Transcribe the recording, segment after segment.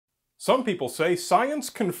Some people say science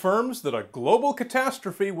confirms that a global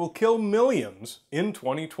catastrophe will kill millions in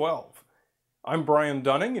 2012. I'm Brian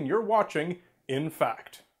Dunning, and you're watching In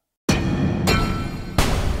Fact.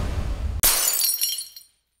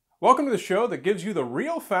 Welcome to the show that gives you the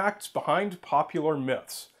real facts behind popular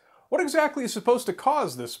myths. What exactly is supposed to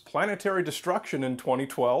cause this planetary destruction in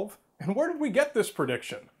 2012, and where did we get this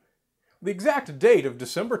prediction? The exact date of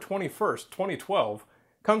December 21st, 2012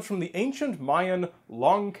 comes from the ancient Mayan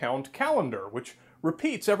long count calendar, which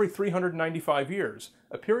repeats every 395 years,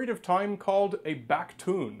 a period of time called a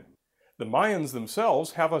baktun. The Mayans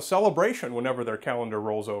themselves have a celebration whenever their calendar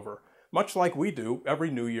rolls over, much like we do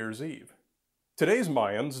every New Year's Eve. Today's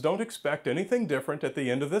Mayans don't expect anything different at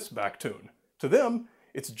the end of this baktun. To them,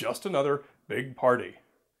 it's just another big party.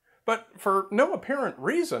 But for no apparent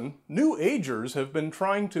reason, new Agers have been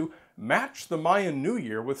trying to match the Mayan New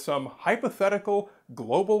Year with some hypothetical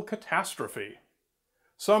global catastrophe.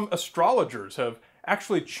 Some astrologers have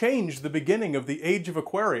actually changed the beginning of the Age of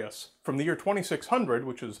Aquarius from the year 2600,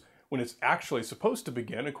 which is when it's actually supposed to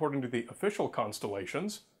begin according to the official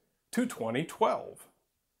constellations, to 2012.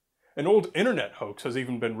 An old internet hoax has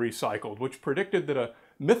even been recycled, which predicted that a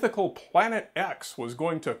mythical planet X was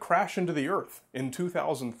going to crash into the Earth in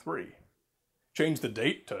 2003. Change the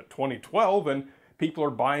date to 2012 and people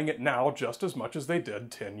are buying it now just as much as they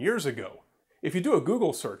did 10 years ago. If you do a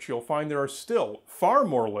Google search, you'll find there are still far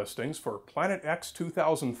more listings for Planet X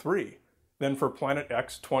 2003 than for Planet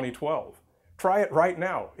X 2012. Try it right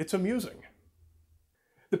now. It's amusing.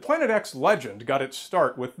 The Planet X legend got its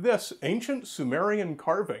start with this ancient Sumerian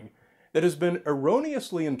carving that has been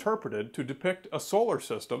erroneously interpreted to depict a solar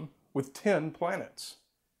system with 10 planets.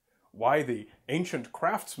 Why the ancient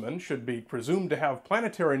craftsman should be presumed to have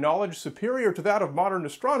planetary knowledge superior to that of modern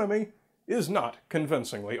astronomy is not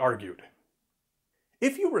convincingly argued.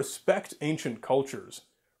 If you respect ancient cultures,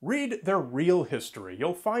 read their real history.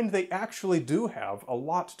 You'll find they actually do have a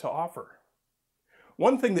lot to offer.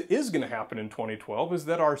 One thing that is going to happen in 2012 is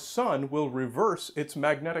that our sun will reverse its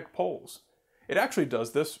magnetic poles. It actually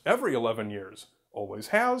does this every 11 years. Always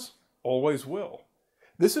has, always will.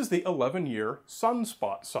 This is the 11-year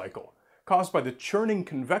sunspot cycle, caused by the churning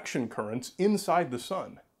convection currents inside the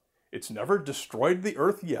sun. It's never destroyed the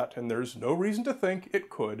Earth yet, and there's no reason to think it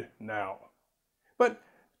could now. But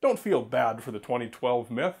don't feel bad for the 2012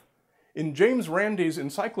 myth. In James Randi's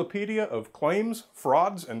Encyclopedia of Claims,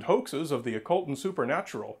 Frauds, and Hoaxes of the Occult and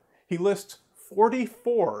Supernatural, he lists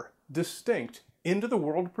 44 distinct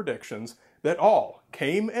into-the-world predictions that all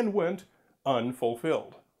came and went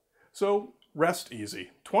unfulfilled. So rest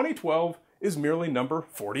easy. 2012 is merely number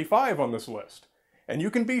 45 on this list. And you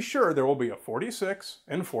can be sure there will be a 46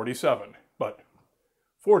 and 47. But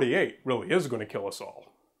 48 really is going to kill us all.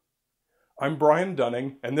 I'm Brian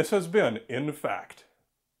Dunning, and this has been In Fact.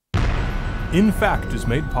 In Fact is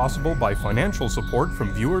made possible by financial support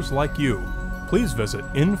from viewers like you. Please visit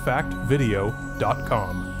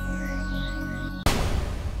infactvideo.com.